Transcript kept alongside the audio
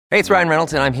Hey, it's Ryan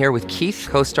Reynolds, and I'm here with Keith,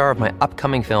 co-star of my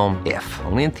upcoming film, If,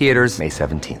 only in theaters May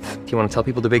 17th. Do you want to tell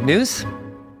people the big news?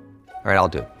 All right, I'll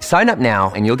do it. Sign up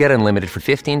now and you'll get unlimited for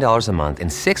 $15 a month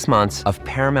and 6 months of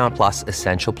Paramount Plus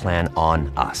Essential Plan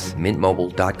on us.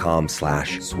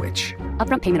 MintMobile.com/switch.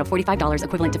 Upfront payment of $45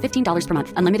 equivalent to $15 per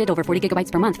month. Unlimited over 40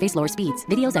 gigabytes per month. Face lower speeds.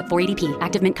 Videos at 480p.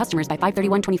 Active Mint customers by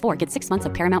 531.24 get 6 months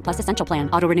of Paramount Plus Essential Plan.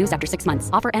 Auto renews after 6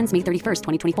 months. Offer ends May 31st,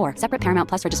 2024. Separate Paramount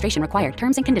Plus registration required.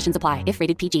 Terms and conditions apply if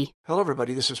rated PG. Hello,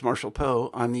 everybody. This is Marshall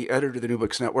Poe. I'm the editor of the New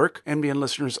Books Network. NBN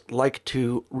listeners like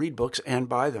to read books and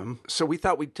buy them. So we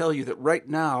thought we'd tell you that right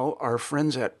now, our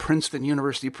friends at Princeton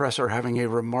University Press are having a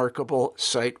remarkable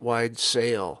site-wide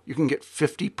sale. You can get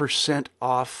 50%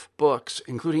 off books,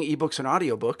 including ebooks and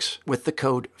audiobooks, with the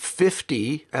code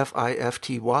 50,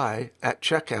 F-I-F-T-Y, at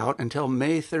checkout until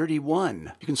May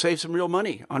 31. You can save some real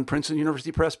money on Princeton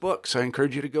University Press books. I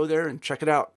encourage you to go there and check it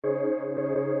out.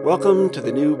 Welcome to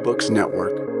the New Books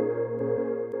Network.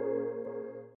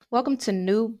 Welcome to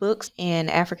New Books in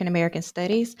African American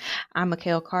Studies. I'm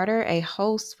Mikhail Carter, a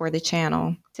host for the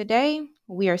channel. Today,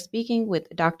 we are speaking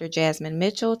with Dr. Jasmine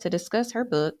Mitchell to discuss her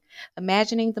book,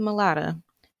 Imagining the Mulatta,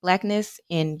 Blackness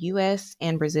in U.S.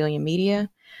 and Brazilian Media,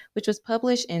 which was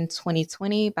published in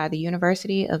 2020 by the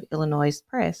University of Illinois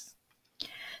Press.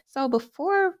 So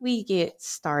before we get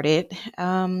started,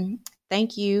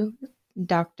 thank you,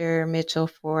 Dr. Mitchell,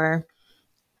 for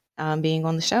being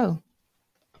on the show.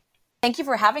 Thank you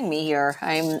for having me here.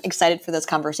 I'm excited for this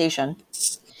conversation.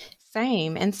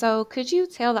 Same. And so could you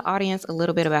tell the audience a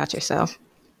little bit about yourself?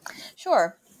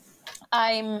 Sure.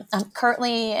 I'm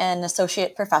currently an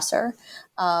associate professor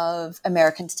of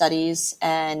American Studies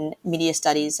and Media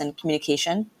Studies and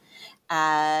Communication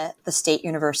at the State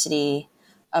University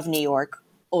of New York,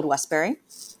 Old Westbury.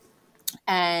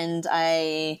 And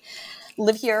I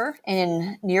live here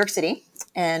in New York City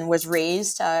and was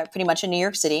raised pretty much in New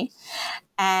York City.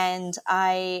 And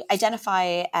I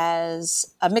identify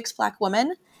as a mixed Black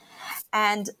woman.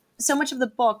 And so much of the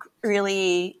book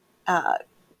really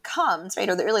comes, right,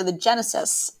 or really the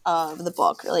genesis of the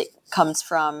book really comes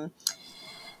from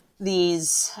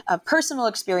these personal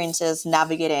experiences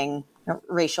navigating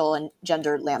racial and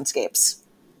gender landscapes.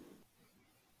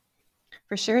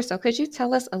 For sure. So could you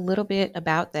tell us a little bit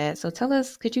about that? So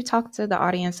could you talk to the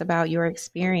audience about your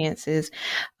experiences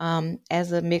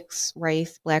as a mixed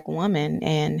race Black woman,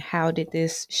 and how did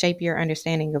this shape your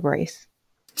understanding of race?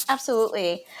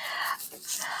 Absolutely.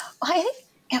 I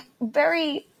think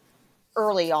very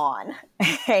early on,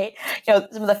 right? Some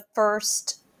of the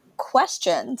first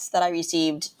questions that I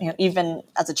received, even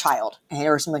as a child,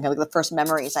 or something like the first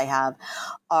memories I have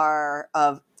are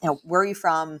of, where are you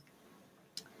from?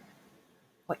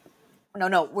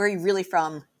 No, where are you really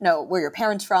from? No, where are your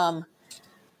parents from?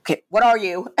 Okay, what are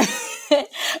you?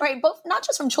 Right, both not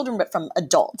just from children, but from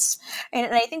adults.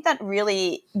 And I think that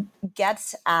really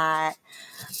gets at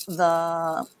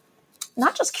the,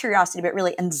 not just curiosity, but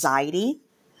really anxiety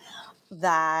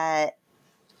that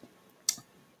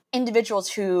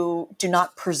individuals who do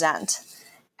not present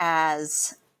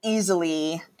as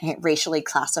easily racially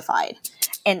classified,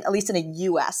 and at least in a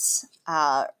U.S.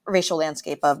 Racial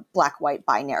landscape of Black-white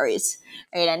binaries,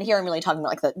 right? And here I'm really talking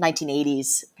about like the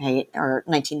 1980s, right, or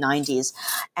 1990s,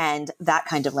 and that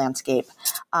kind of landscape.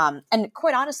 And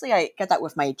quite honestly, I get that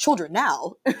with my children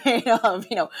now.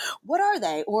 What are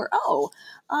they? Or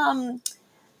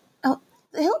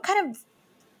they look kind of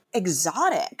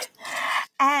exotic.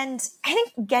 And I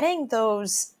think getting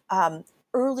those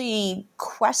early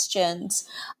questions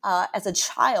as a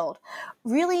child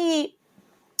really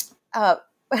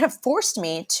kind of forced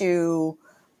me to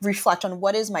reflect on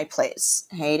what is my place,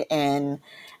 right, in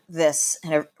this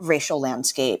kind of racial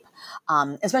landscape,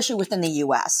 especially within the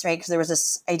U.S., right? Because there was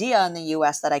this idea in the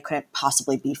U.S. that I couldn't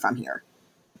possibly be from here,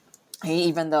 right?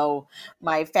 Even though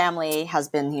my family has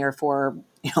been here for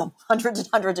hundreds and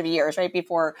hundreds of years, right,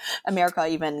 before America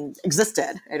even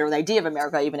existed, right, or the idea of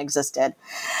America even existed.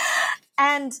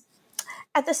 And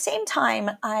at the same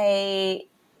time, I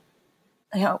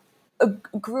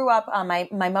grew up, my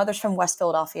mother's from West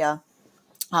Philadelphia,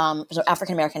 so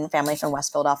African-American family from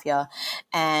West Philadelphia,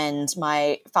 and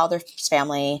my father's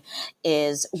family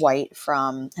is white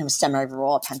from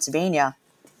semi-rural Pennsylvania.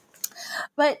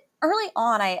 But early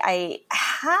on, I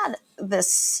had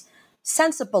this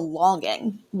sense of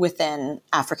belonging within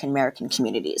African-American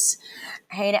communities,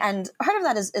 right? And part of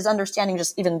that is understanding,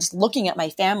 just looking at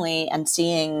my family and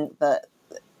seeing that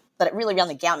it really ran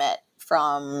the gamut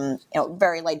from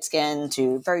very light skinned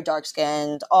to very dark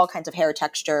skinned, all kinds of hair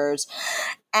textures,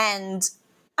 and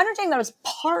understanding that was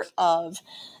part of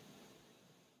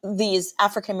these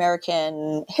African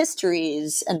American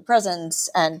histories and presence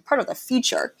and part of the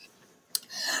future.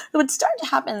 It would start to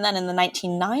happen then in the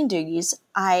 1990s.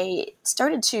 I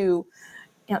started to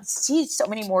see so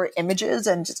many more images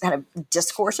and just kind of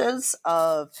discourses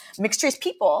of mixed race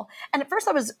people. And at first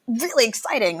that was really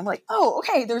exciting. I'm like, oh,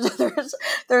 okay, there's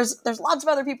lots of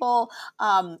other people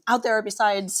out there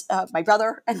besides my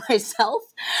brother and myself.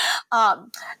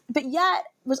 But yet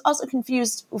was also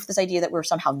confused with this idea that we're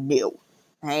somehow new,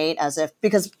 right?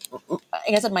 Because like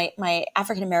I said, my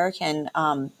African-American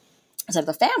side of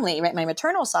the family, right, my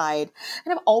maternal side,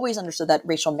 and I've always understood that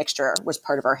racial mixture was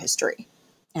part of our history.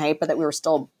 Right, but that we were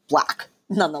still Black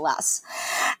nonetheless.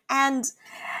 And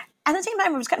at the same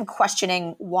time, I was kind of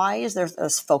questioning, why is there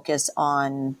this focus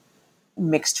on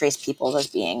mixed race people as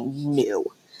being new?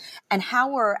 And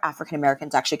how are African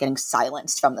Americans actually getting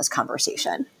silenced from this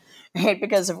conversation? Right?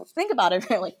 Because if we think about it,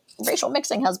 really, racial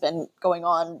mixing has been going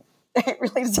on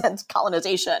really since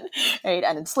colonization, right,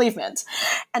 and enslavement.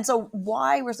 And so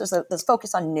why was there this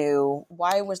focus on new?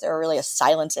 Why was there really a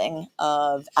silencing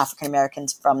of African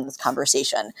Americans from this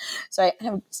conversation? So I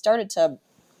kind of started to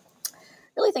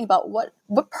really think about what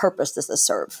purpose does this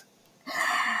serve?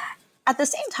 At the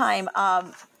same time,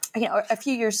 a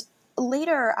few years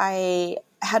later, I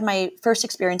had my first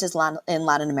experiences in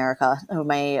Latin America.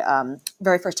 My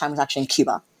very first time was actually in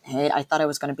Cuba. Right? I thought I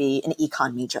was going to be an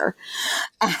econ major.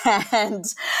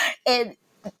 And it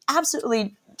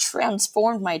absolutely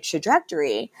transformed my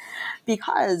trajectory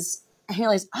because I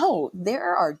realized,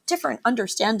 there are different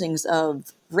understandings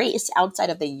of race outside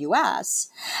of the U.S.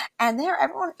 And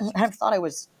everyone kind of thought I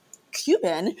was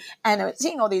Cuban. And I was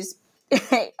seeing all these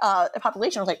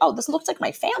population. I was like, this looks like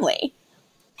my family.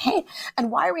 Hey,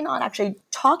 and why are we not actually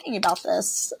talking about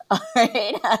this?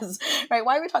 Right?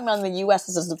 Why are we talking about in the U.S.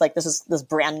 This is this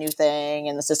brand new thing,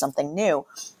 and this is something new.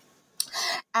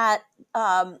 So at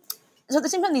the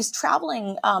same time, these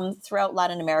traveling throughout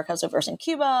Latin America, so first in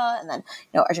Cuba, and then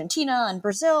Argentina and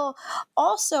Brazil.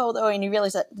 Also, though, and you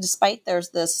realize that despite there's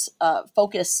this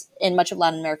focus in much of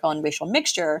Latin America on racial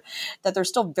mixture, that there's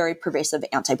still very pervasive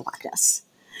anti-Blackness.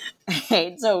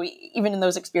 Right? So even in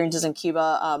those experiences in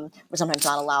Cuba, we're sometimes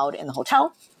not allowed in the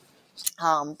hotel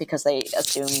because they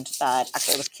assumed that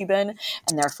actually I was Cuban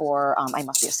and therefore I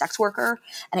must be a sex worker.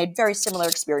 And I had very similar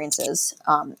experiences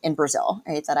in Brazil,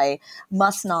 right? That I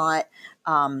must not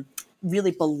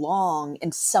really belong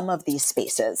in some of these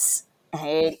spaces.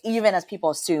 Right? Even as people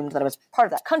assumed that I was part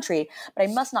of that country, but I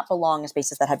must not belong in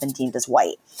spaces that have been deemed as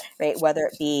white, right? Whether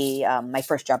it be my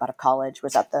first job out of college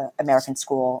was at the American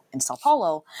school in Sao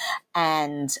Paulo,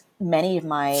 and many of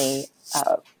my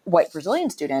white Brazilian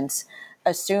students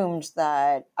assumed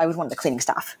that I was one of the cleaning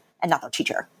staff and not their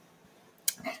teacher.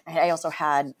 I also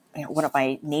had one of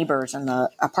my neighbors in the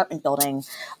apartment building,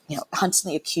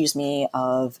 constantly accuse me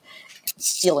of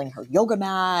stealing her yoga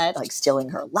mat, like stealing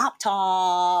her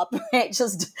laptop, right?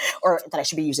 Or that I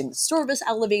should be using the service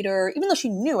elevator, even though she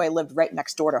knew I lived right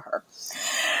next door to her.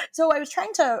 So I was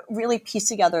trying to really piece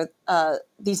together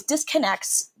these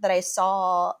disconnects that I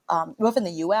saw both in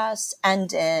the U.S.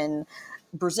 and in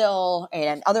Brazil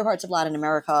and other parts of Latin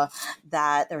America,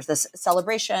 that there's this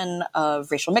celebration of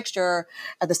racial mixture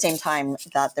at the same time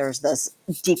that there's this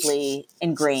deeply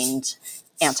ingrained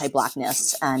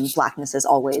anti-Blackness, and Blackness is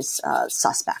always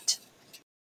suspect.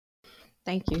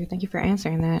 Thank you. Thank you for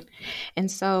answering that. And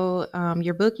so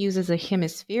your book uses a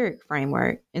hemispheric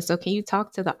framework. And so can you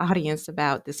talk to the audience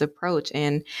about this approach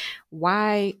and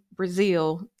why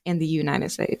Brazil and the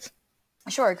United States?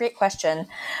 Sure, great question.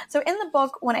 So in the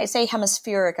book, when I say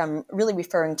hemispheric, I'm really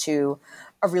referring to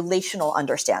a relational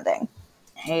understanding,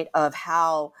 right, of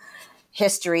how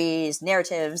histories,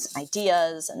 narratives,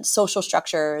 ideas, and social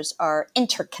structures are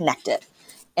interconnected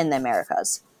in the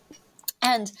Americas.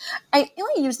 And I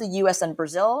only use the US and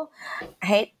Brazil,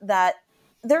 right, that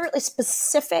there are really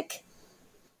specific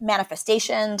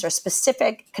manifestations or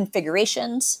specific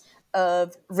configurations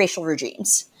of racial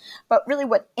regimes. But really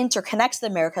what interconnects the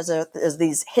Americas is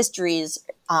these histories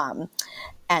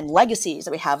and legacies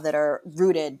that we have that are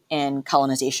rooted in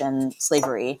colonization,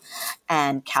 slavery,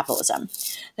 and capitalism.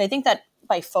 And I think that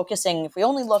by focusing, if we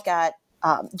only look at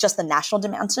just the national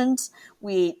dimensions,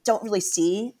 we don't really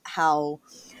see how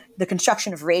the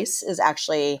construction of race is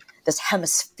actually this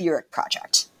hemispheric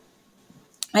project.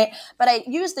 Right? But I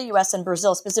use the US and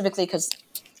Brazil specifically because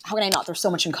how can I not? There's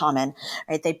so much in common,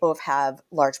 right? They both have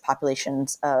large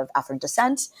populations of African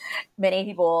descent. Many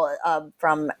people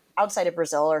from outside of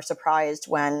Brazil are surprised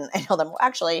when I tell them, well,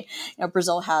 actually,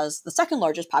 Brazil has the second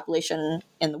largest population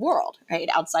in the world, right?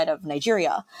 Outside of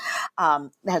Nigeria.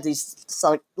 They have these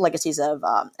legacies of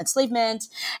enslavement,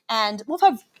 and both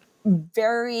have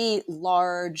very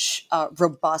large,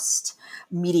 robust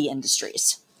media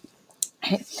industries.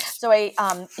 So I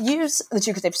use the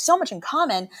two because they have so much in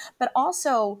common, but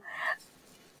also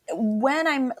when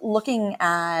I'm looking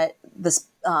at this,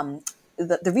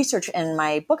 the research in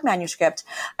my book manuscript,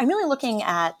 I'm really looking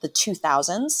at the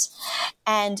 2000s.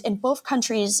 And in both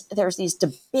countries, there's these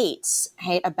debates,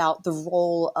 right, about the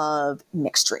role of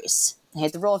mixed race. Okay,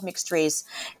 the role of mixed race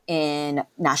in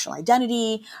national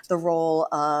identity, the role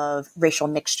of racial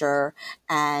mixture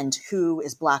and who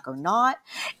is Black or not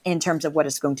in terms of what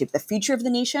is going to be the future of the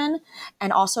nation,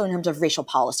 and also in terms of racial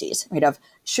policies, right, of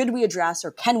should we address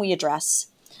or can we address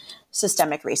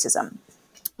systemic racism.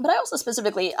 But I also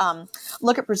specifically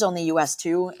look at Brazil and the US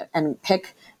too and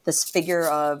pick this figure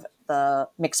of the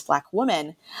mixed Black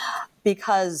woman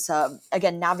because,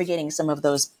 again, navigating some of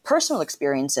those personal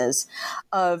experiences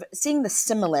of seeing the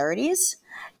similarities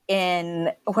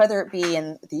in whether it be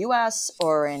in the US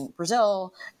or in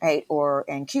Brazil, right, or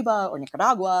in Cuba or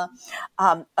Nicaragua,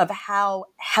 of how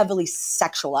heavily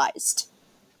sexualized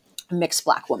mixed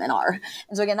Black women are.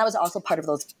 And so again, that was also part of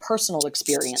those personal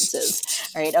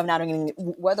experiences, right, of not knowing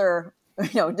whether,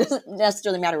 it doesn't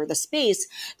necessarily matter the space,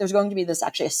 there's going to be this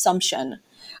actually assumption,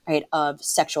 right, of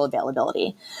sexual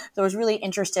availability. So I was really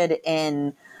interested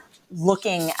in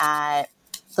looking at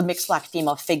the mixed Black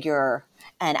female figure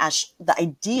and as the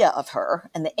idea of her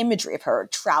and the imagery of her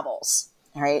travels,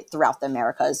 right, throughout the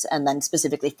Americas, and then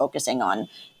specifically focusing on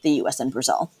the US and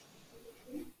Brazil.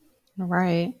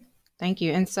 Right. Thank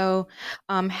you. And so,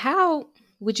 how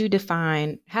do you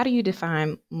define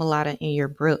Mulatta in your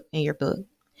book?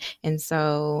 And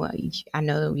so, I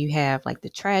know you have like the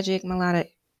tragic Mulatta,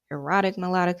 erotic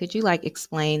Mulatta. Could you like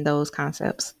explain those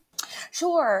concepts?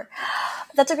 Sure,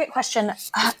 that's a great question.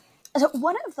 So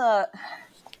one of the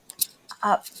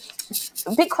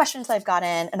big questions I've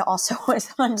gotten, and also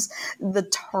sometimes the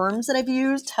terms that I've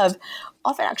used have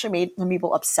often actually made some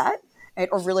people upset. Right,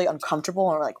 or really uncomfortable,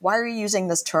 or like, why are you using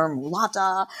this term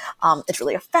mulatta? It's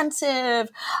really offensive.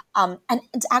 And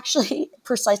it's actually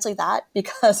precisely that,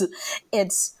 because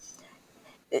it's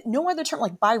no other term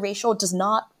like biracial does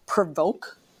not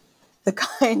provoke the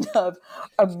kind of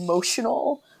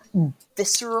emotional,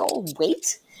 visceral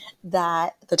weight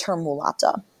that the term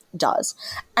mulatta does.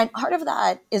 And part of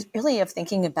that is really of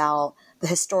thinking about the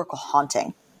historical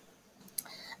haunting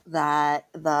that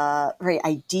the very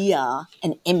idea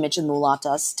and image of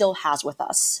mulatta still has with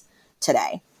us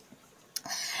today.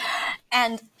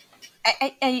 And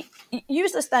I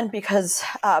use this then because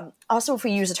also if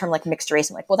we use a term like mixed race,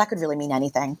 I'm like, well, that could really mean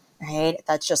anything, right?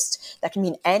 That can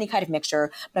mean any kind of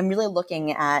mixture, but I'm really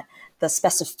looking at the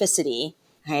specificity,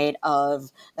 right,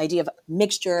 of the idea of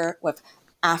mixture with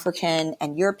African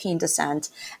and European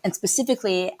descent, and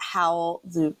specifically how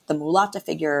the mulatta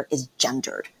figure is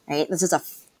gendered, right? This is a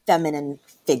feminine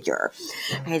figure,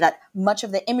 right? That much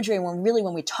of the imagery when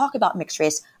we talk about mixed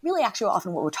race, really actually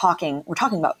often what we're talking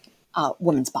about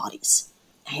women's bodies,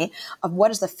 right? Of what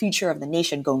is the future of the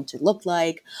nation going to look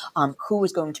like, who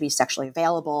is going to be sexually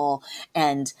available,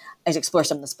 and as I explore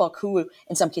some of this book, who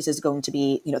in some cases is going to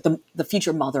be, the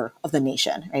future mother of the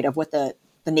nation, right? Of what the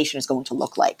nation is going to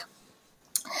look like.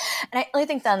 And I really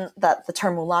think then that the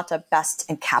term mulatta best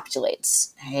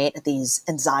encapsulates, right, these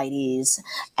anxieties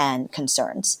and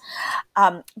concerns.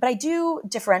 But I do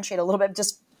differentiate a little bit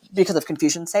just because of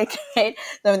confusion's sake, right?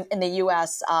 So in the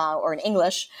US or in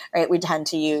English, right, we tend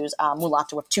to use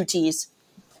mulatta with two T's.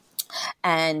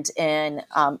 And in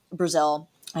Brazil,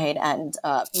 right, and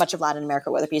much of Latin America,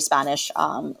 whether it be Spanish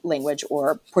language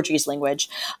or Portuguese language,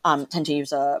 tend to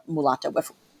use a mulatta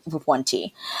with one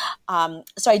T.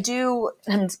 So I do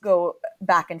go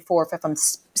back and forth if I'm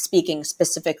speaking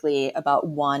specifically about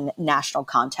one national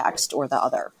context or the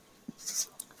other.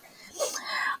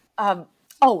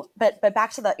 But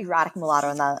back to the erotic mulatto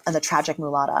and the tragic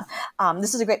mulatta.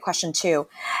 This is a great question too.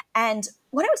 And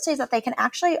what I would say is that they can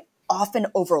actually often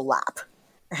overlap,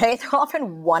 right? They're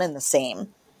often one and the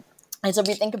same. And so if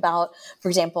we think about, for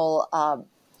example,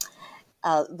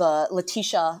 the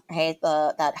Letitia, right,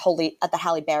 the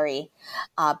Halle Berry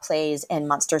plays in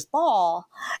Monsters Ball,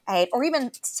 right, or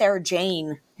even Sarah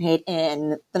Jane, right, in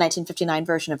the 1959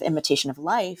 version of Imitation of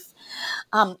Life,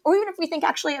 or even if we think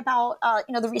actually about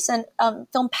the recent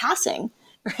film Passing,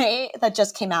 right, that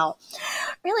just came out.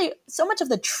 Really, so much of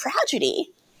the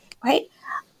tragedy, right,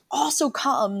 also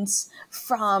comes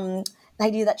from the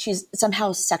idea that she's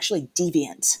somehow sexually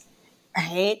deviant.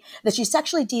 Right? That she's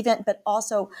sexually deviant, but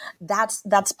also that's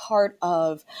part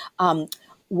of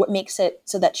what makes it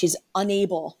so that she's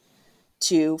unable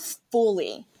to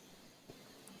fully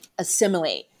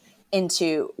assimilate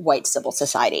into white civil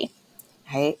society,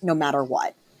 right? No matter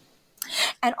what.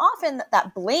 And often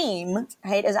that blame,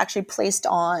 right, is actually placed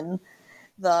on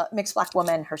the mixed Black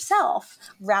woman herself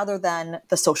rather than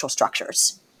the social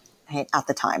structures, right, at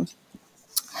the time.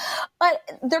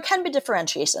 But there can be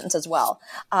differentiations as well.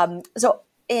 So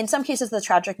in some cases, the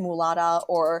tragic mulatta,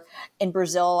 or in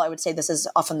Brazil, I would say this is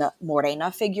often the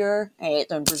morena figure. Right?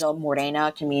 In Brazil,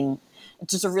 morena can mean,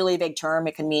 it's just a really big term.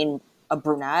 It can mean a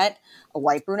brunette, a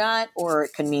white brunette, or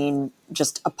it can mean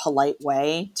just a polite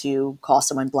way to call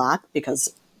someone Black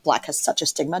because Black has such a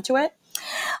stigma to it.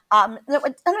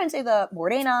 Sometimes say the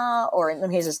morena, or in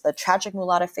some cases the tragic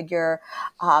mulatta figure,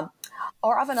 are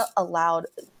often allowed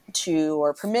to,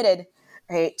 or permitted,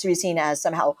 right, to be seen as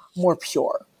somehow more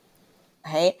pure,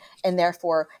 right? And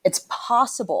therefore, it's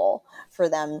possible for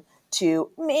them to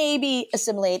maybe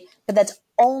assimilate, but that's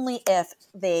only if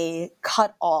they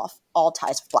cut off all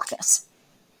ties with Blackness.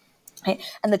 Right?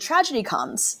 And the tragedy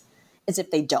comes is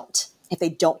if they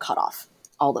don't cut off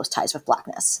all those ties with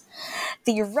Blackness.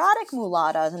 The erotic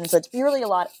mulatta, and so it's really a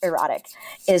lot erotic,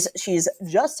 is she's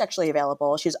just sexually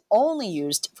available. She's only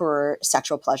used for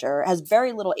sexual pleasure, has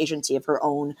very little agency of her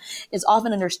own, is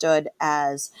often understood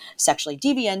as sexually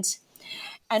deviant,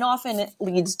 and often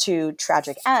leads to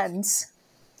tragic ends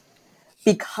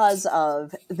because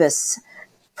of this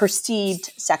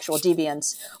perceived sexual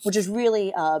deviance, which is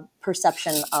really a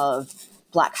perception of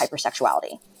Black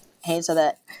hypersexuality. Okay, so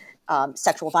that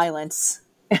sexual violence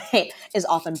is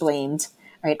often blamed,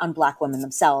 right, on Black women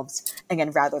themselves,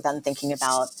 again, rather than thinking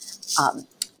about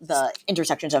the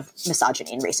intersections of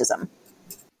misogyny and racism.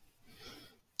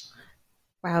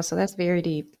 Wow, so that's very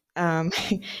deep.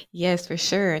 Yes, for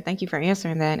sure. Thank you for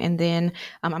answering that. And then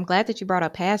I'm glad that you brought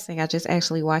up passing. I just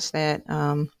actually watched that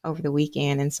over the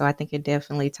weekend. And so I think it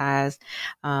definitely ties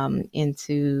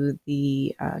into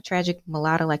the tragic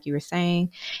mulatto, like you were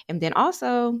saying. And then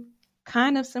also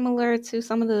kind of similar to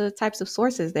some of the types of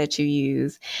sources that you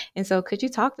use. And so could you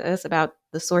talk to us about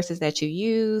the sources that you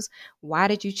use? Why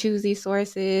did you choose these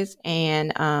sources?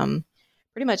 And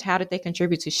pretty much how did they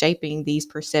contribute to shaping these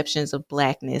perceptions of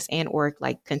Blackness and or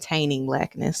like containing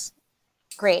Blackness?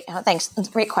 Great. Thanks. That's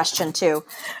a great question too. All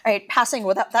right. Passing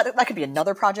without that could be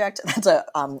another project. That's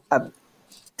a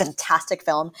fantastic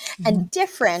film and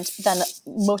different than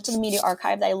most of the media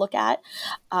archive that I look at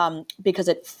because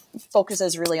it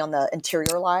focuses really on the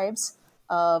interior lives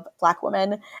of Black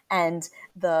women, and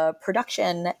the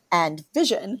production and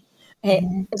vision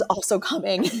is also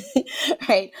coming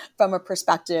right from a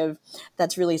perspective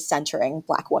that's really centering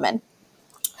Black women.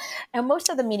 And most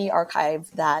of the media archive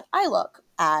that I look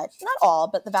at, not all,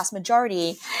 but the vast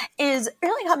majority, is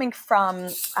really coming from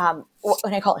what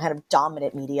I call kind of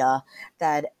dominant media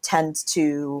that tends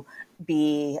to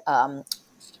be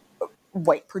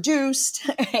white produced,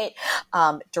 right?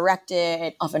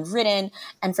 Directed, often written,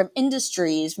 and from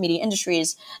industries, media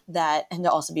industries that tend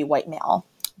to also be white male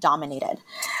dominated.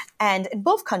 And in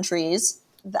both countries,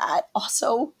 that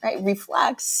also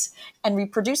reflects and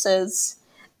reproduces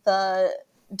the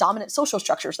dominant social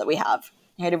structures that we have.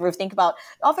 Right? If we think about,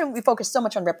 often we focus so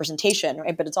much on representation,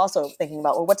 right? But it's also thinking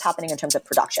about, well, what's happening in terms of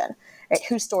production, right?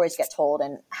 Whose stories get told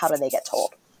and how do they get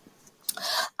told?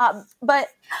 But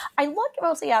I look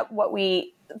mostly at what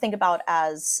we think about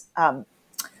as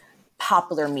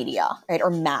popular media, right, or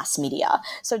mass media.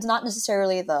 So it's not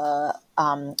necessarily the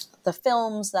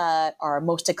films that are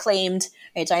most acclaimed.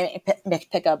 Right? So I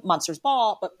pick up Monsters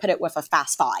Ball, but put it with a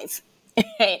Fast Five.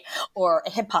 Or a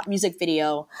hip hop music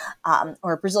video,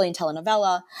 or a Brazilian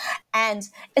telenovela. And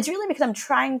it's really because I'm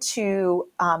trying to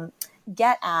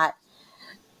get at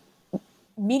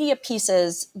media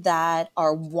pieces that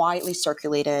are widely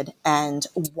circulated and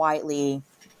widely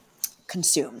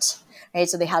consumed. Right?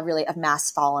 So they have really a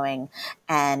mass following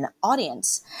and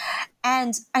audience.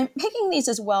 And I'm picking these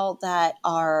as well that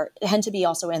tend to be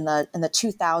also in the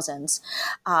 2000s,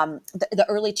 the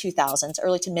early 2000s,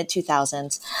 early to mid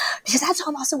 2000s, because that's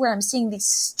also where I'm seeing these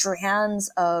strands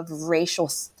of racial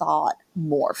thought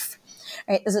morph.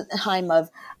 Right? This is a time of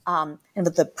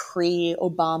the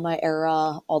pre-Obama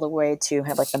era all the way to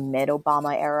kind of like the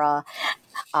mid-Obama era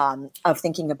of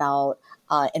thinking about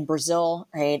in Brazil,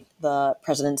 right, the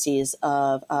presidencies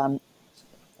of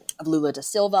Lula da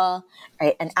Silva,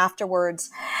 right, and afterwards.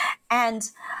 And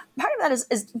part of that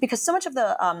is because so much of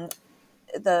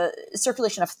the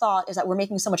circulation of thought is that we're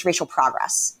making so much racial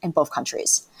progress in both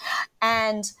countries.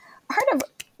 And part of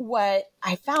what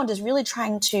I found is really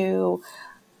trying to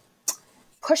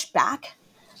push back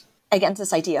against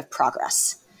this idea of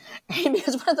progress.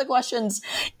 Because one of the questions,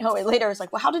 later is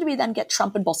like, well, how did we then get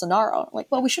Trump and Bolsonaro? Like,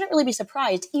 well, we shouldn't really be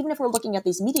surprised, even if we're looking at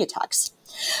these media texts,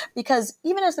 because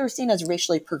even as they're seen as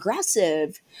racially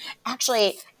progressive,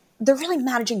 actually, they're really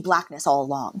managing Blackness all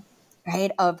along.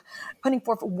 right, of putting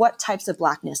forth what types of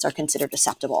Blackness are considered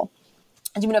acceptable.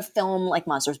 And even a film like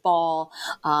Monsters Ball,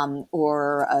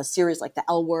 or a series like The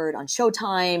L Word on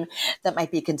Showtime that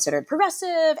might be considered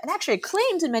progressive and actually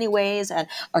acclaimed in many ways and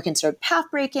are considered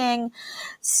path-breaking,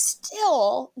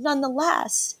 still,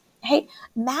 nonetheless, hey,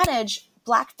 manage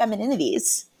Black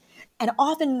femininities and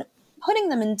often putting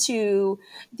them into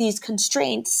these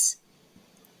constraints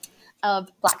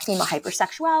of Black female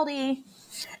hypersexuality,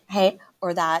 hey,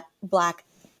 or that Black,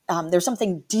 there's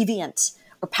something deviant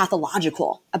or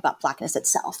pathological about Blackness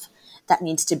itself that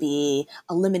needs to be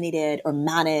eliminated or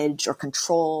managed or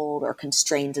controlled or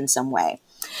constrained in some way.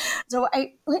 So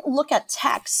I look at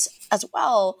texts as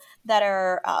well that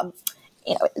are,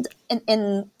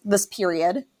 in this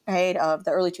period, right, of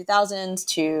the early 2000s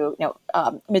to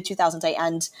mid 2000s. I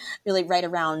end really right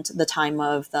around the time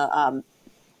of the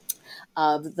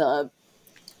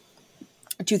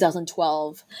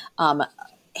 2012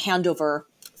 handover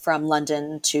from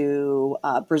London to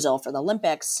Brazil for the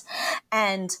Olympics,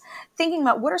 and thinking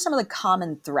about what are some of the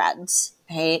common threads,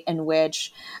 right, in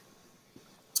which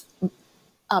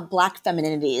Black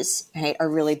femininities, right, are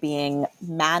really being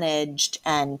managed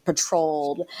and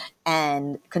patrolled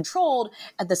and controlled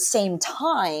at the same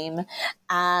time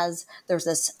as there's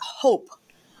this hope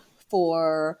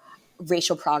for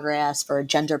racial progress, for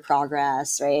gender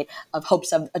progress, right, of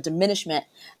hopes of a diminishment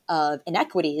of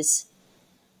inequities.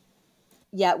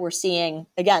 Yet we're seeing,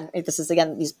 again, this is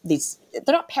again, these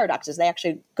they're not paradoxes, they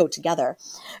actually go together,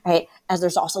 right? As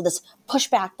there's also this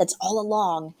pushback that's all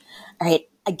along, right,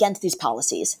 against these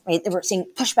policies, right? We're seeing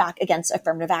pushback against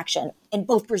affirmative action in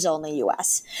both Brazil and the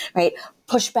US, right?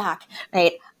 Pushback,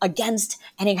 right, against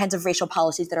any kinds of racial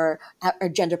policies that are, or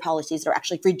gender policies that are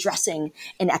actually redressing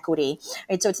inequity,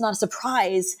 right? So it's not a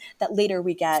surprise that later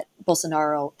we get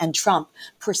Bolsonaro and Trump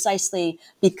precisely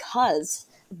because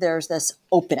there's this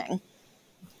opening,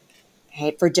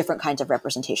 right, for different kinds of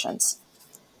representations.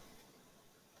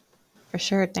 For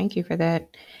sure. Thank you for that.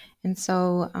 And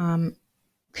so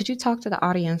could you talk to the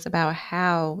audience about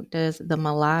how does the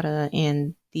Mulatta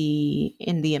in the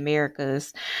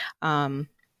Americas, in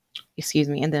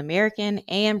the American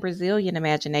and Brazilian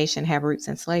imagination have roots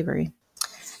in slavery?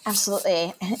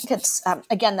 Absolutely. I think it's,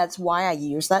 again, that's why I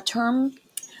use that term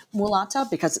mulatta,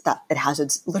 because it has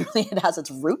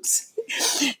its roots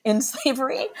in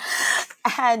slavery.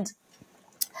 And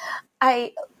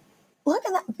I look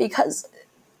at that because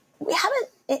we haven't,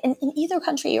 in either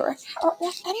country or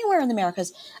anywhere in the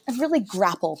Americas, have really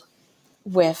grappled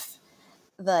with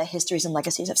the histories and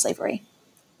legacies of slavery.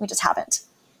 We just haven't.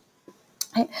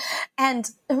 Right?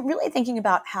 And really thinking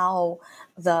about how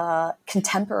the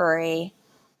contemporary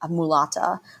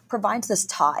mulatta provides this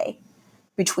tie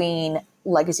between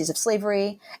legacies of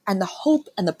slavery and the hope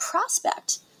and the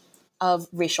prospect of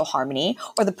racial harmony,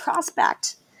 or the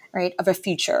prospect, right, of a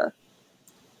future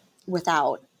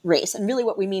without race. And really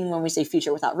what we mean when we say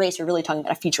future without race, we're really talking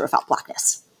about a future without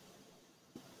Blackness.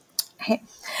 Okay?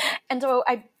 And so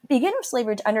I begin with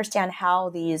slavery to understand how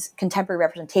these contemporary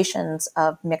representations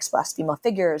of mixed Black female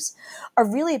figures are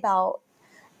really about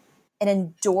an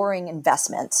enduring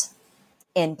investment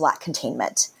in Black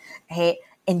containment, right?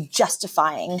 In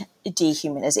justifying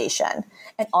dehumanization,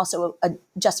 and also a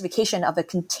justification of a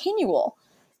continual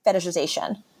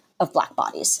fetishization of Black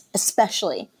bodies,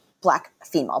 especially Black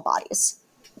female bodies.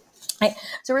 Right?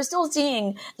 So we're still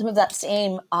seeing some of that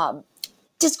same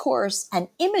discourse and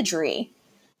imagery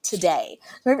today.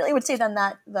 So I really would say then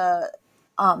that the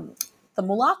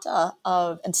mulatta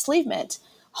of enslavement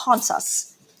haunts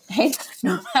us, right?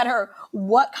 No matter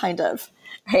what kind of,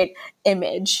 right,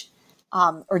 image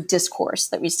or discourse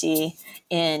that we see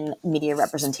in media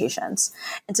representations.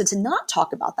 And so to not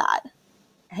talk about that,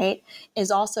 right,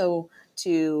 is also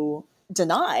to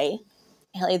deny,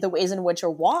 right, the ways in which or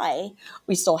why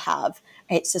we still have,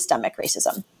 right, systemic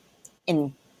racism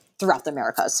throughout the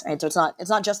Americas, right? So it's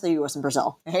not just the U.S. and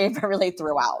Brazil, right, but really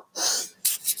throughout.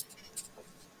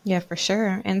 Yeah, for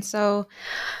sure. And so,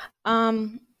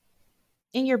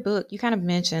 in your book, you kind of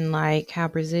mentioned like how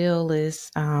Brazil is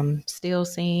still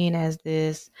seen as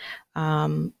this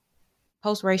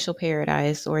post-racial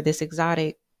paradise or this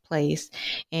exotic place,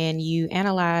 and you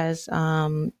analyze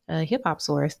a hip hop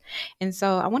source. And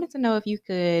so I wanted to know if you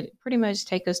could pretty much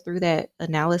take us through that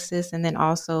analysis, and then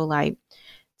also like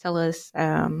tell us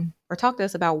or talk to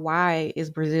us about why is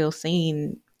Brazil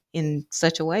seen in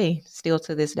such a way still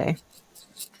to this day?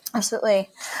 Absolutely.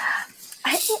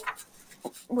 I think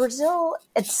Brazil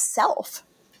itself,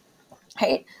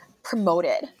 right,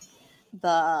 promoted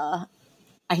the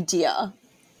idea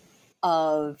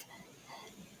of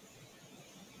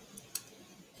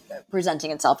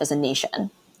presenting itself as a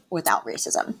nation without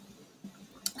racism.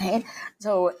 right?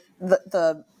 So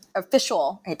the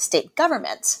official, right, state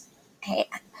government, right,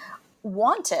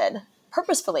 wanted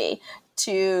purposefully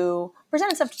to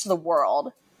present itself to the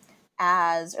world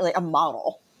as really a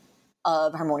model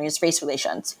of harmonious race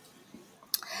relations.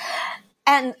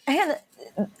 And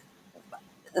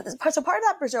so part of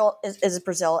that Brazil is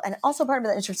Brazil, and also part of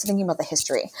that is just thinking about the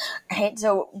history, right?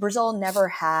 So Brazil never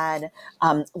had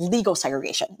legal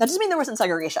segregation. That doesn't mean there wasn't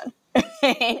segregation.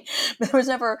 Right? There was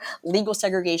never legal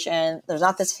segregation. There's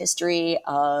not this history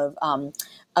of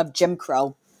Jim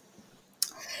Crow.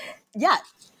 Yet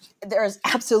there is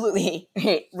absolutely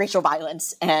racial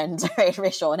violence and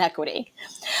racial inequity.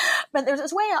 But there's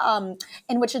this way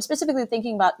in which it's specifically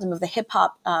thinking about some of the hip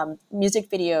hop music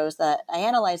videos that I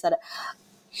analyzed that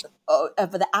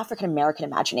of the African American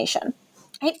imagination.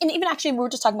 Right? And even actually, we were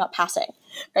just talking about passing,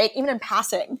 right? Even in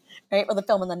passing, right, or the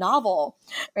film and the novel,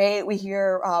 right, we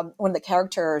hear one of the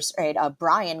characters, right,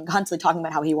 Brian, constantly talking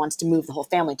about how he wants to move the whole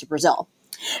family to Brazil,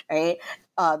 right?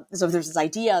 So there's this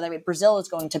idea that Brazil is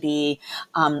going to be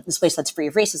this place that's free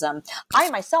of racism. I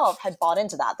myself had bought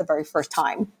into that the very first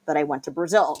time that I went to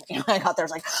Brazil. I got there, I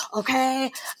was like,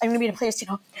 okay, I'm going to be in a place, there's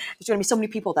going to be so many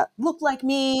people that look like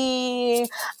me.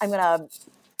 I'm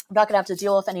not going to have to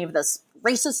deal with any of this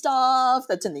racist stuff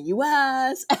that's in the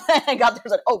U.S. And I got there, I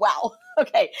was like, oh, wow,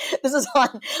 okay, this is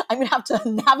on. I'm going to have to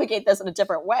navigate this in a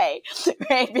different way,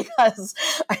 right? Because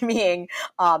I'm being,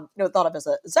 thought of as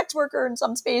a sex worker in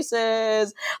some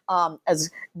spaces, as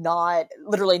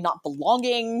literally not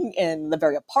belonging in the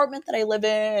very apartment that I live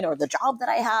in or the job that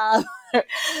I have.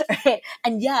 Right?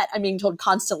 And yet I'm being told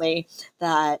constantly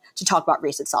that to talk about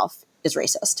race itself is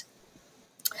racist.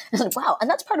 I was like, wow. And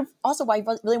that's part of also why I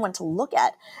really wanted to look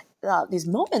at these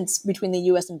moments between the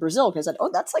U.S. and Brazil, because I said, oh,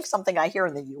 that's like something I hear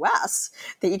in the U.S.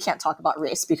 that you can't talk about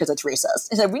race because it's racist.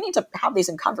 And so we need to have these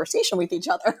in conversation with each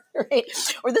other, right?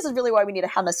 Or this is really why we need a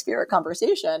hemispheric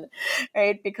conversation,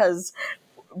 right? Because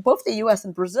both the U.S.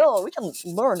 and Brazil, we can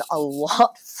learn a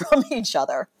lot from each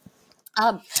other.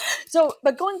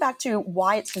 But going back to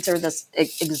why it's considered this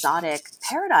exotic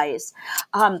paradise,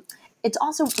 it's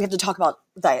also, we have to talk about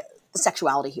the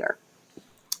sexuality here.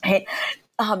 Right?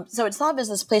 So it's thought of as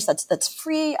this place that's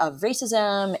free of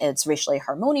racism. It's racially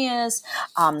harmonious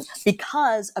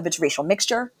because of its racial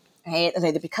mixture. Right?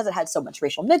 Because it had so much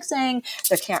racial mixing,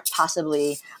 there can't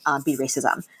possibly be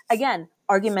racism. Again,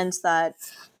 arguments that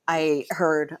I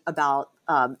heard about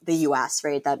the U.S.,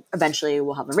 right? That eventually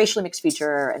we'll have a racially mixed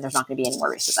future and there's not going to be any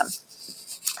more racism.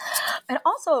 And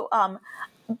also,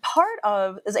 part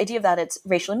of this idea that it's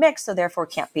racially mixed, so therefore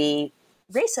can't be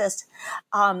racist,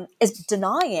 is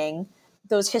denying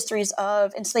those histories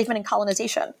of enslavement and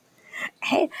colonization.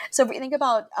 Okay? So if we think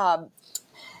about,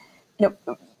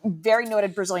 very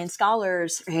noted Brazilian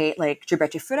scholars, right, like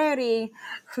Gilberto Freire,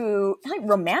 who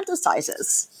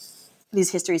romanticizes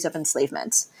these histories of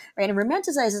enslavement, right, and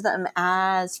romanticizes them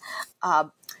as,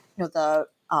 the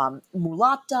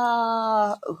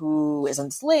Mulatta who is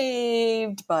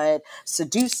enslaved but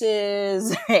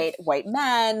seduces, right, white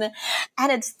men,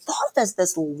 and it's thought of as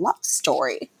this love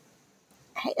story.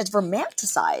 Right? It's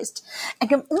romanticized and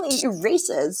completely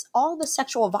erases all the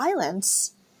sexual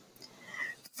violence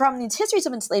from these histories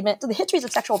of enslavement to the histories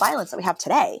of sexual violence that we have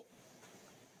today.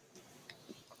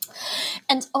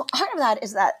 And part of that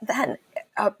is that then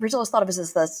Brazil is thought of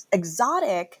as this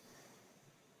exotic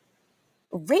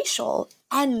racial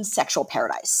and sexual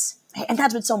paradise. And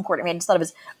that's what's so important. Right? It's thought of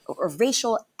as a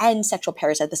racial and sexual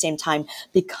paradise at the same time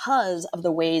because of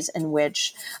the ways in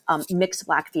which mixed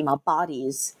Black female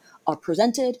bodies are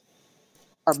presented,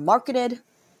 are marketed,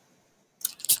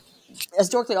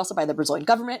 historically also by the Brazilian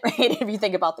government, right? If you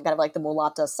think about the kind of like the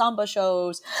Mulatta samba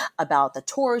shows, about the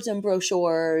tourism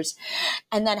brochures,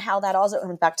 and then how that also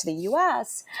comes back to the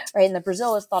U.S., right? And the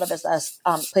Brazil is thought of as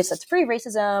a place that's free of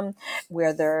racism,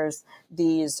 where there's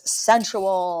these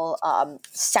sensual,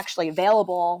 sexually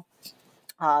available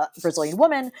Brazilian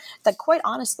women that quite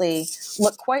honestly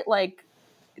look quite like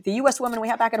the U.S. women we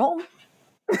have back at home.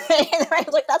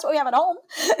 Right? Like that's what we have at home.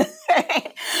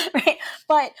 Right?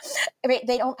 But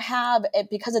they don't have it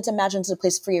because it's imagined as a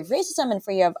place free of racism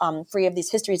and free of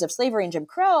these histories of slavery and Jim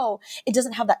Crow. It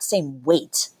doesn't have that same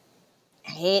weight.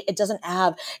 Right?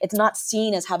 It's not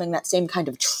seen as having that same kind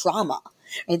of trauma,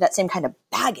 right? That same kind of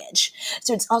baggage.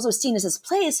 So it's also seen as this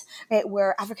place, right,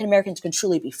 where African Americans can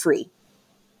truly be free.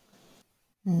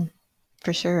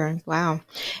 For sure. Wow.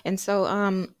 And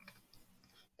so,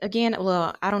 again,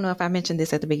 well, I don't know if I mentioned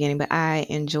this at the beginning, but I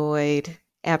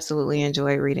absolutely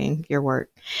enjoyed reading your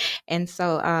work. And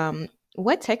so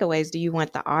what takeaways do you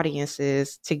want the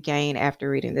audiences to gain after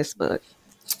reading this book?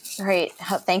 Right.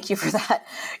 Thank you for that.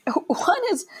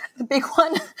 The big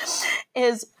one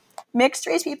is mixed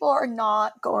race people are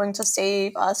not going to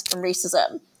save us from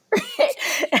racism.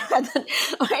 Right? And then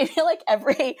I feel like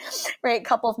every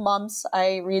couple of months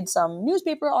I read some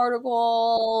newspaper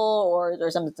article or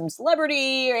there's some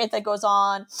celebrity that goes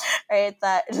on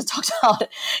that just talks about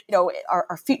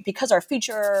because our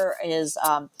future is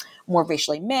more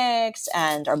racially mixed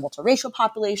and our multiracial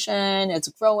population is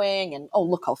growing and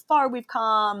look how far we've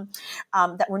come,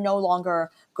 that we're no longer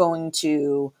going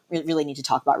to really need to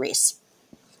talk about race.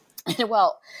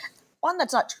 Well, one,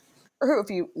 that's not true.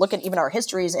 If you look at even our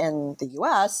histories in the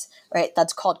U.S.,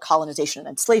 that's called colonization and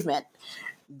enslavement.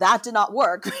 That did not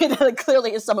work. That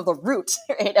clearly is some of the root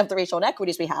of the racial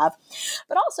inequities we have.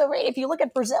 But also, if you look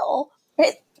at Brazil,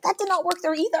 that did not work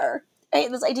there either.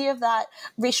 This idea of that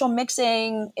racial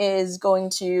mixing is going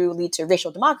to lead to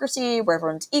racial democracy where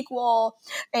everyone's equal,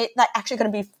 that actually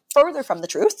going to be further from the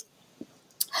truth.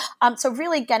 So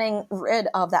really getting rid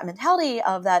of that mentality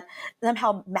of that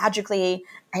somehow magically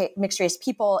mixed race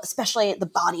people, especially the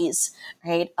bodies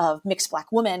of mixed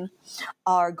Black women,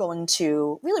 are going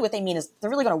to really what they mean is they're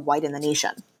really going to whiten the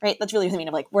nation. That's really what they mean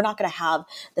of we're not going to have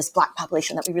this Black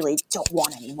population that we really don't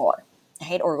want anymore.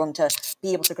 Or we're going to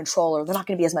be able to control, or they're not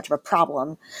going to be as much of a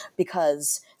problem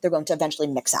because they're going to eventually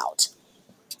mix out.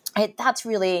 That's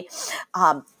really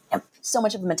so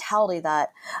much of a mentality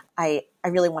that I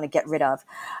really want to get rid of.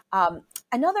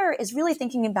 Another is really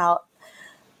thinking about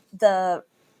the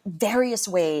various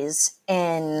ways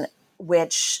in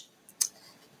which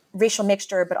racial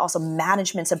mixture, but also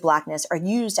managements of Blackness are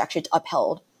used actually to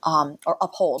uphold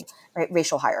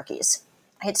racial hierarchies.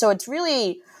 So it's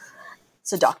really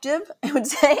seductive, I would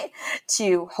say,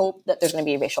 to hope that there's going to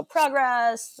be racial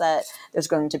progress, that there's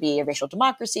going to be a racial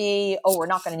democracy. We're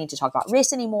not going to need to talk about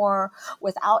race anymore,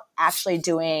 without actually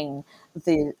doing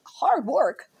the hard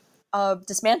work of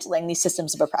dismantling these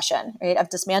systems of oppression, of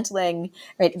dismantling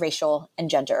racial and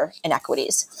gender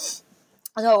inequities.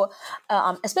 So,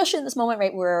 especially in this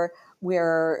moment, where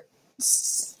we're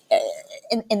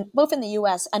in both in the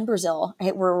U.S. and Brazil,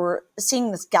 where we're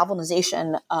seeing this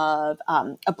galvanization of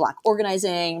Black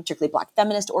organizing, particularly Black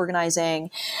feminist organizing,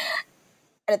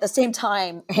 and at the same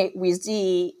time, we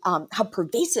see how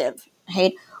pervasive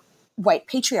white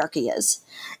patriarchy is.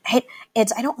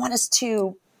 I don't want us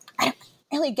to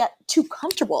really get too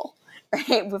comfortable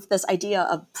with this idea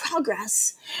of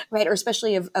progress, or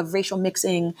especially of racial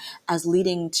mixing as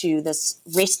leading to this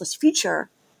raceless future,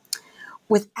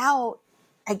 without,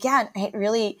 again,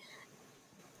 really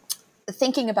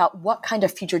thinking about what kind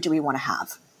of future do we want to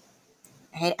have.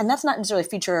 And that's not necessarily a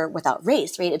future without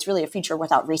race, it's really a future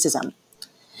without racism.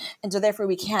 And so therefore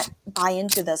we can't buy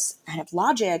into this kind of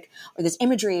logic or this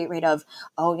imagery, of,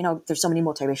 there's so many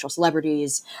multiracial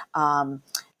celebrities, the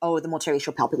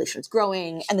multiracial population is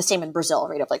growing. And the same in Brazil,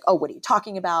 of what are you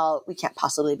talking about? We can't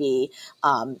possibly be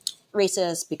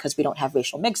racist because we don't have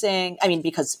racial mixing. I mean,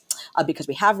 because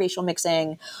we have racial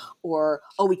mixing, or,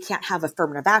 we can't have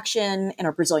affirmative action in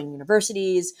our Brazilian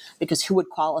universities because who would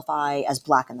qualify as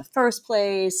Black in the first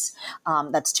place?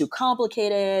 That's too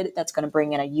complicated. That's going to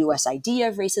bring in a U.S. idea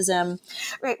of racism.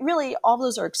 Really, all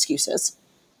those are excuses.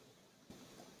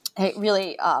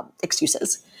 Really,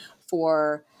 excuses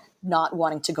for not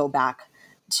wanting to go back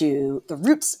to the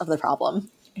roots of the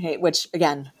problem, which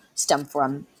again stem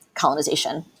from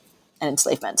colonization and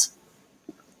enslavement.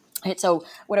 So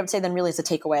what I would say then really is the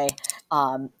takeaway,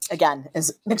 again,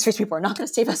 is mixed race people are not going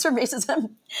to save us from racism,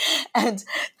 and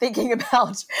thinking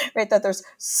about that there's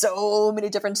so many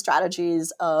different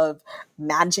strategies of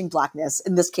managing Blackness.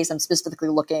 In this case, I'm specifically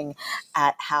looking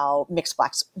at how mixed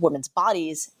Black women's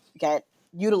bodies get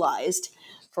utilized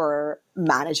for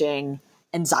managing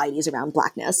anxieties around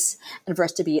Blackness, and for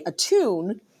us to be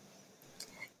attuned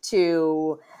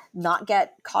to not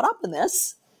get caught up in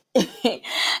this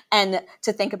and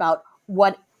to think about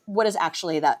what is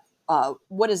actually that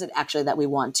what is it actually that we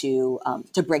want to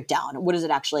break down? What is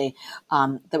it actually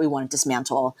that we want to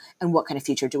dismantle, and what kind of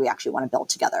future do we actually want to build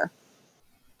together?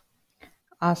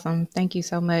 Awesome. Thank you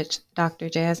so much, Dr.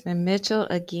 Jasmine Mitchell,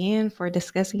 again for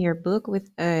discussing your book with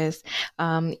us,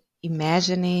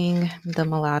 Imagining the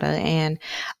Mulatta.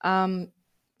 And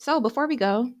so before we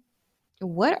go,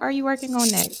 what are you working on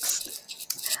next?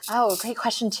 Oh, great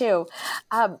question too.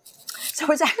 So I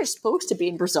was actually supposed to be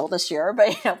in Brazil this year,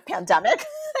 but pandemic.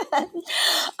 One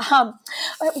of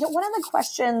the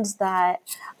questions that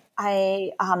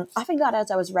I often got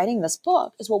as I was writing this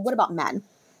book is, well, what about men?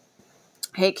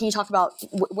 Hey, can you talk about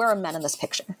where are men in this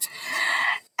picture?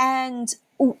 And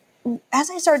as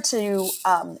I started to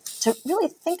really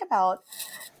think about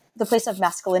the place of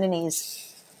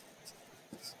masculinities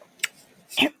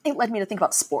it led me to think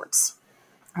about sports.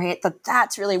 Right,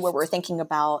 that's really where we're thinking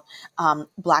about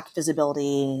Black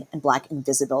visibility and Black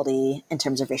invisibility in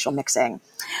terms of racial mixing.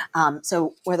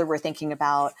 So whether we're thinking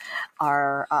about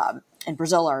our in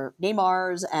Brazil, our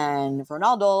Neymars and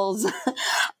Ronaldos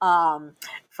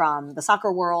from the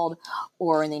soccer world,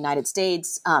 or in the United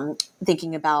States,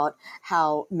 thinking about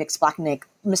how mixed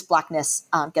blackness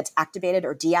gets activated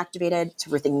or deactivated. So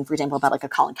we're thinking, for example, about like a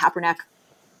Colin Kaepernick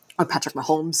or Patrick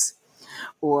Mahomes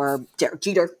or Derek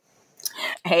Jeter.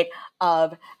 Right,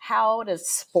 of how does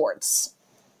sports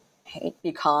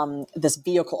become this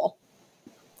vehicle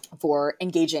for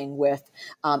engaging with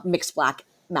mixed Black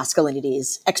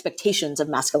masculinities, expectations of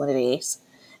masculinities,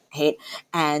 right,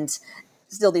 and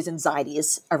still these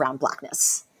anxieties around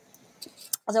Blackness.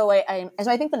 So I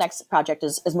think the next project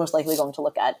is most likely going to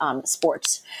look at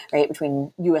sports, right,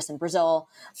 between U.S. and Brazil,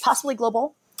 possibly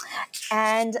global.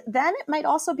 And then it might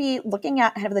also be looking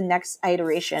at kind of the next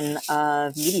iteration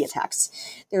of media texts.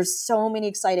 There's so many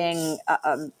exciting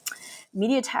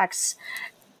media texts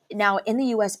now in the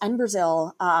US and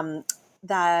Brazil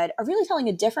that are really telling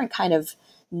a different kind of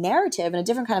narrative and a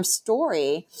different kind of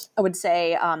story, I would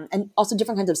say, and also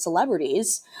different kinds of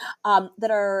celebrities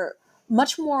that are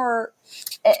much more,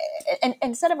 and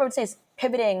instead of, I would say,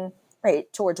 pivoting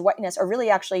right towards whiteness, are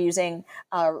really actually using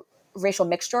racial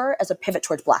mixture as a pivot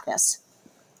towards Blackness.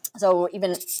 So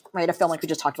even right, a film like we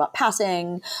just talked about,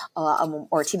 Passing,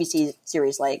 or a TV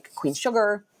series like Queen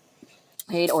Sugar,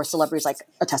 right, or celebrities like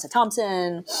Tessa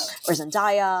Thompson or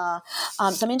Zendaya.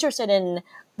 So I'm interested in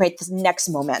right this next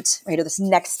moment, right, or this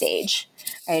next stage,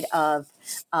 right, of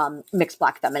mixed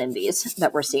Black femininities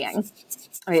that we're seeing,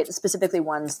 right, specifically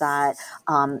ones that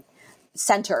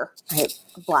center right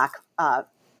Black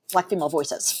female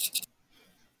voices.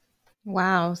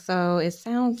 Wow. So it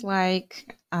sounds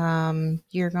like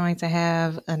you're going to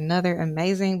have another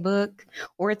amazing book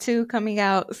or two coming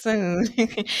out soon.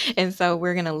 And so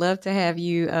we're going to love to have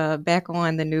you back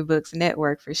on the New Books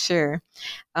Network for sure.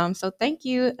 So thank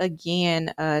you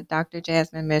again, Dr.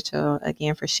 Jasmine Mitchell,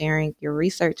 again for sharing your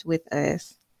research with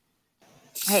us.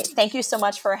 Hey, thank you so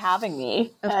much for having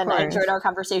me. Of and course. I enjoyed our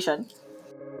conversation.